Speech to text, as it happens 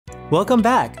Welcome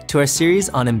back to our series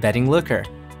on embedding Looker.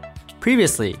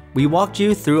 Previously, we walked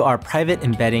you through our private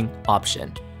embedding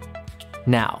option.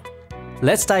 Now,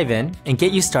 let's dive in and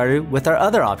get you started with our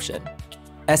other option,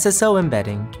 SSO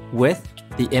embedding with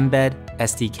the Embed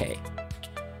SDK.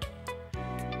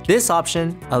 This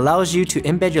option allows you to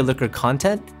embed your Looker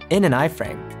content in an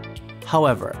iframe.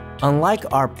 However,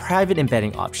 unlike our private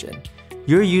embedding option,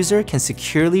 your user can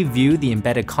securely view the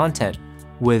embedded content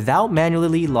without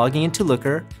manually logging into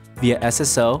Looker via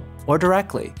SSO or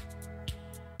directly.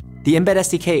 The Embed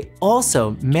SDK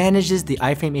also manages the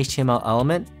iframe HTML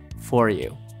element for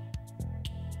you.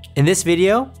 In this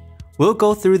video, we'll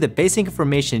go through the basic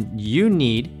information you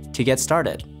need to get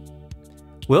started.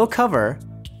 We'll cover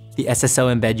the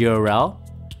SSO embed URL,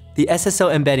 the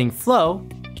SSO embedding flow,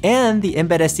 and the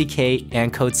Embed SDK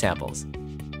and code samples.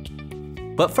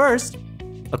 But first,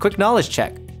 a quick knowledge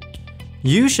check.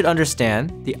 You should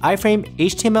understand the iframe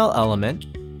HTML element,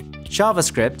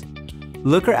 JavaScript,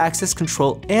 Looker access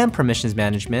control and permissions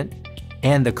management,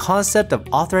 and the concept of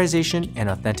authorization and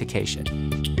authentication.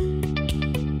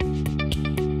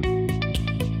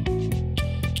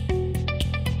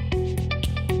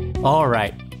 All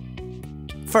right.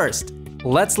 First,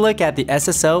 let's look at the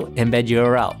SSO embed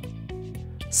URL.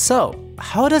 So,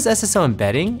 how does SSO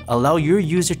embedding allow your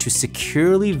user to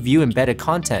securely view embedded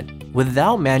content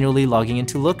without manually logging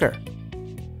into Looker?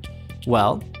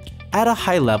 Well, at a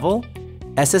high level,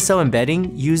 SSO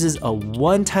embedding uses a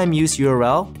one-time use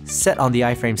URL set on the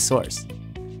iframe source.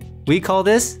 We call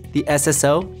this the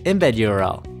SSO embed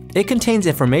URL. It contains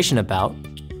information about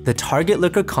the target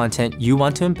Looker content you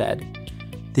want to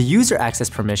embed, the user access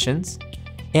permissions,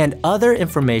 and other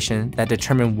information that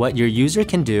determine what your user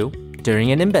can do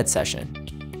during an embed session.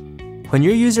 When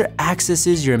your user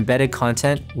accesses your embedded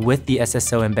content with the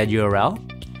SSO embed URL,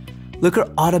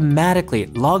 Looker automatically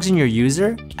logs in your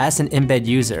user as an embed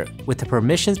user with the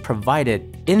permissions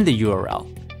provided in the URL.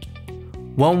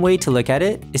 One way to look at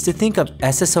it is to think of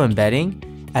SSO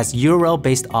embedding as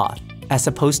URL-based auth as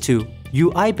opposed to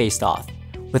UI-based auth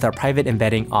with our private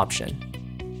embedding option.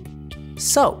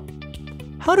 So,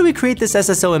 how do we create this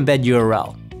SSO embed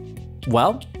URL?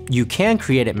 Well, you can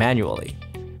create it manually,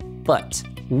 but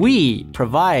we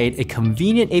provide a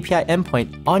convenient API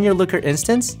endpoint on your Looker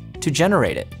instance to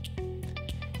generate it.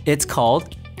 It's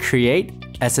called Create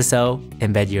SSO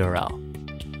Embed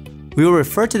URL. We will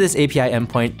refer to this API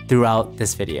endpoint throughout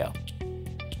this video.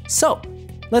 So,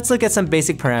 let's look at some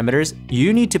basic parameters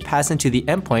you need to pass into the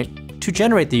endpoint to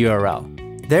generate the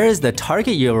URL. There is the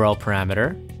target URL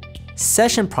parameter,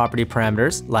 session property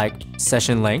parameters like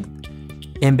session length,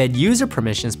 embed user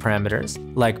permissions parameters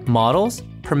like models,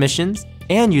 permissions,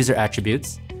 and user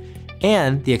attributes,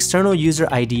 and the external user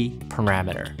ID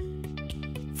parameter.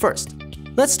 First,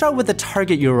 let's start with the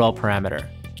target URL parameter.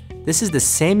 This is the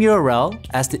same URL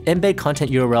as the embed content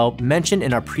URL mentioned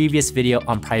in our previous video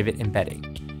on private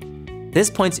embedding. This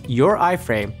points your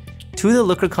iframe to the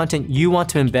Looker content you want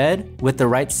to embed with the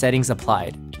right settings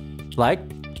applied, like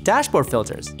dashboard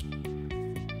filters.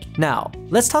 Now,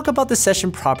 let's talk about the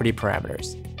session property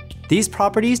parameters. These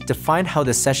properties define how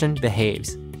the session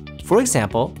behaves. For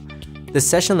example, the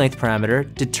session length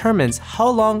parameter determines how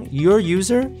long your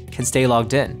user can stay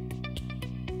logged in.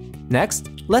 Next,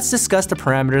 let's discuss the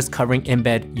parameters covering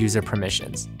embed user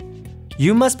permissions.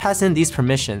 You must pass in these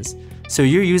permissions so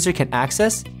your user can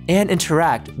access and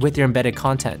interact with your embedded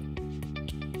content.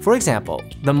 For example,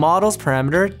 the models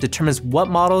parameter determines what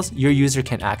models your user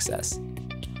can access.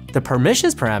 The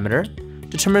permissions parameter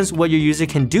determines what your user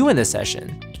can do in the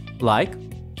session, like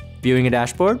viewing a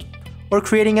dashboard or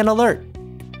creating an alert.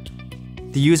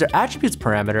 The user attributes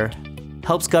parameter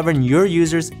helps govern your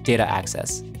user's data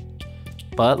access.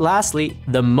 But lastly,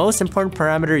 the most important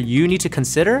parameter you need to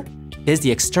consider is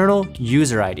the external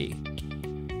user ID.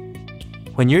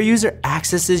 When your user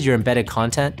accesses your embedded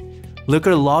content,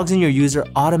 Looker logs in your user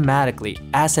automatically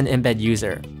as an embed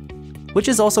user, which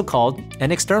is also called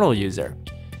an external user.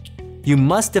 You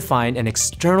must define an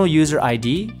external user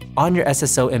ID on your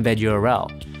SSO embed URL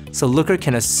so Looker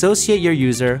can associate your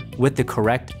user with the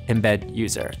correct embed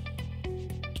user.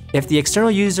 If the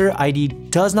external user ID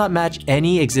does not match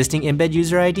any existing embed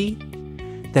user ID,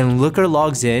 then Looker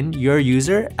logs in your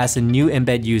user as a new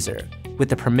embed user with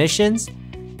the permissions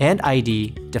and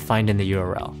ID defined in the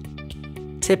URL.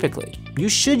 Typically, you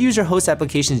should use your host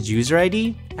application's user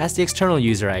ID as the external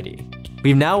user ID.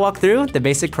 We've now walked through the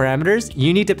basic parameters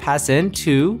you need to pass in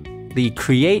to the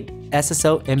Create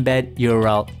SSO Embed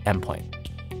URL endpoint.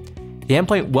 The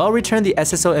endpoint will return the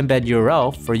SSO embed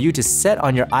URL for you to set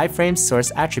on your iframe source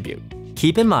attribute.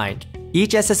 Keep in mind,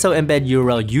 each SSO embed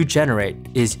URL you generate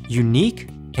is unique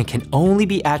and can only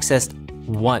be accessed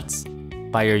once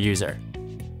by your user.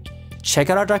 Check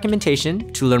out our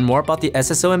documentation to learn more about the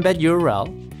SSO embed URL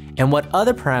and what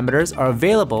other parameters are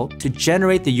available to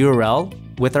generate the URL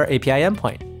with our API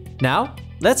endpoint. Now,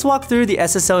 let's walk through the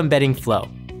SSO embedding flow.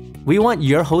 We want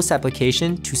your host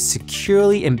application to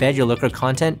securely embed your Looker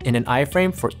content in an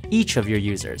iframe for each of your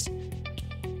users.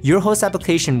 Your host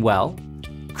application will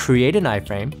create an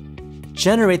iframe,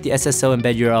 generate the SSO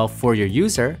embed URL for your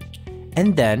user,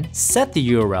 and then set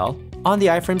the URL on the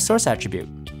iframe source attribute.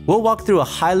 We'll walk through a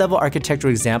high-level architectural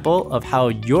example of how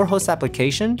your host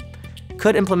application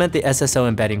could implement the SSO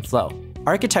embedding flow.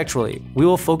 Architecturally, we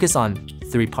will focus on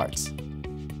 3 parts: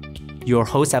 your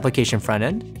host application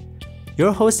frontend,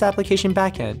 your host application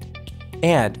backend,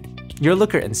 and your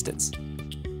Looker instance.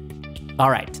 All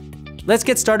right, let's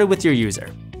get started with your user.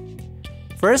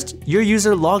 First, your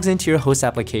user logs into your host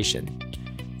application.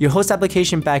 Your host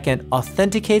application backend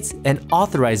authenticates and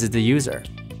authorizes the user.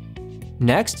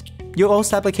 Next, your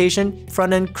host application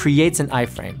frontend creates an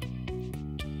iframe,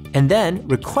 and then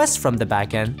requests from the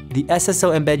backend the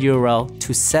SSO embed URL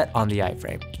to set on the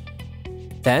iframe.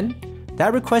 Then,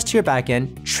 that request to your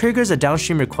backend triggers a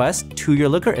downstream request to your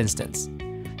Looker instance.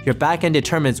 Your backend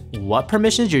determines what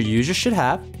permissions your user should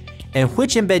have and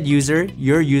which embed user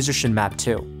your user should map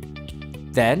to.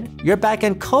 Then, your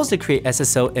backend calls the create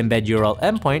SSO embed URL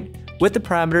endpoint with the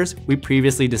parameters we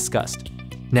previously discussed.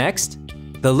 Next,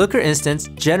 the Looker instance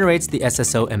generates the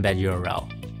SSO embed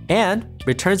URL and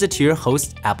returns it to your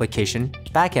host application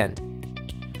backend.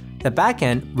 The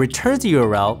backend returns the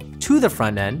URL to the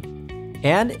front end,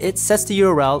 and it sets the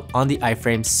URL on the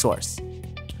iframe source.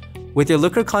 With your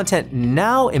Looker content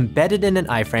now embedded in an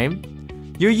iframe,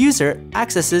 your user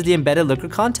accesses the embedded Looker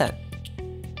content.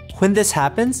 When this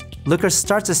happens, Looker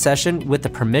starts a session with the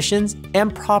permissions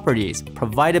and properties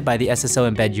provided by the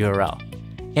SSO embed URL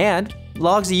and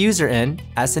logs the user in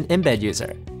as an embed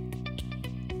user.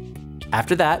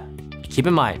 After that, keep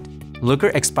in mind, Looker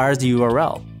expires the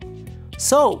URL.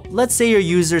 So let's say your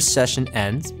user's session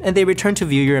ends and they return to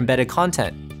view your embedded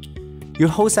content. Your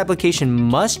host application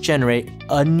must generate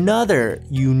another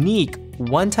unique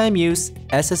one-time use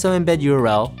SSO embed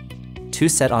URL to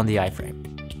set on the iframe.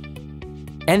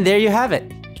 And there you have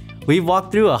it. We've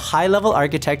walked through a high-level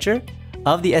architecture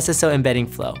of the SSO embedding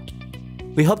flow.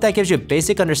 We hope that gives you a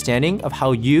basic understanding of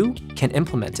how you can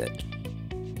implement it.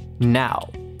 Now,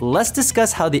 let's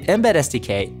discuss how the Embed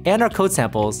SDK and our code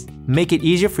samples make it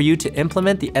easier for you to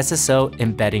implement the SSO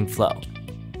embedding flow.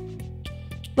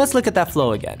 Let's look at that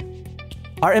flow again.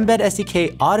 Our Embed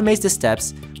SDK automates the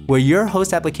steps where your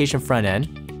host application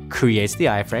frontend creates the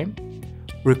iframe,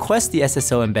 requests the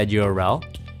SSO embed URL,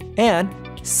 and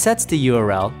sets the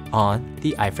URL on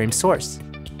the iframe source.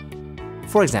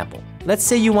 For example, let's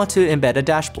say you want to embed a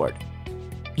dashboard.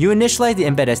 You initialize the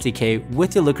Embed SDK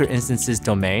with your Looker instance's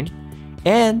domain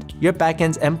and your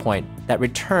backend's endpoint that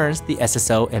returns the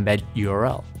SSO embed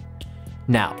URL.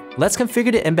 Now, let's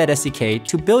configure the Embed SDK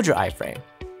to build your iframe.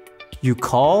 You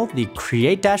call the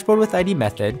create dashboard with ID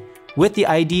method with the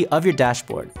ID of your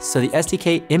dashboard so the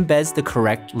SDK embeds the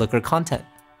correct Looker content.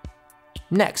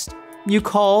 Next, you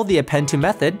call the append to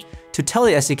method to tell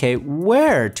the SDK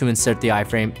where to insert the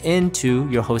iframe into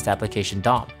your host application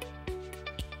DOM.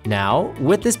 Now,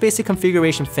 with this basic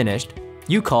configuration finished,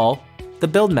 you call the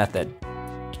build method.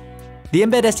 The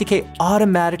Embed SDK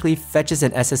automatically fetches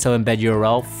an SSO embed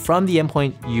URL from the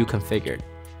endpoint you configured.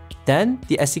 Then,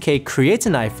 the SDK creates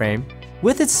an iframe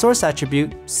with its source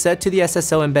attribute set to the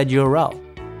SSO embed URL.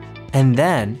 And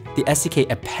then, the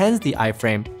SDK appends the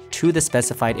iframe to the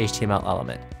specified HTML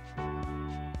element.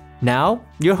 Now,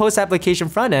 your host application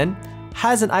frontend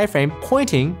has an iframe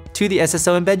pointing to the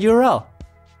SSO embed URL.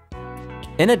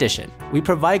 In addition, we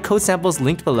provide code samples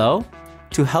linked below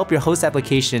to help your host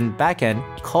application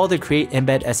backend call the create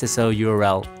embed SSO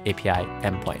URL API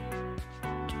endpoint.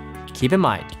 Keep in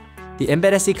mind, the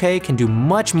Embed SDK can do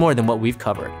much more than what we've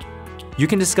covered. You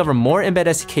can discover more Embed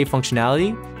SDK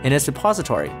functionality in its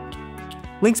repository.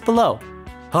 Links below.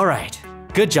 All right,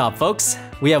 good job, folks.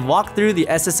 We have walked through the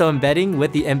SSO embedding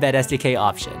with the Embed SDK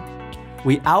option.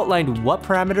 We outlined what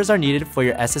parameters are needed for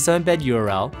your SSO embed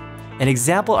URL, an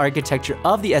example architecture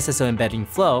of the SSO embedding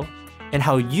flow, and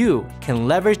how you can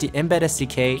leverage the Embed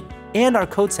SDK and our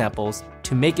code samples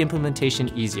to make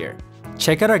implementation easier.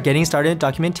 Check out our Getting Started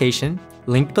documentation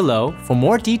linked below for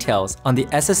more details on the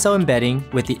SSO embedding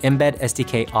with the Embed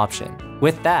SDK option.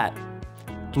 With that,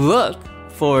 look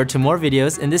forward to more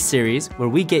videos in this series where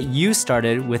we get you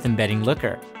started with embedding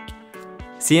Looker.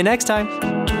 See you next time!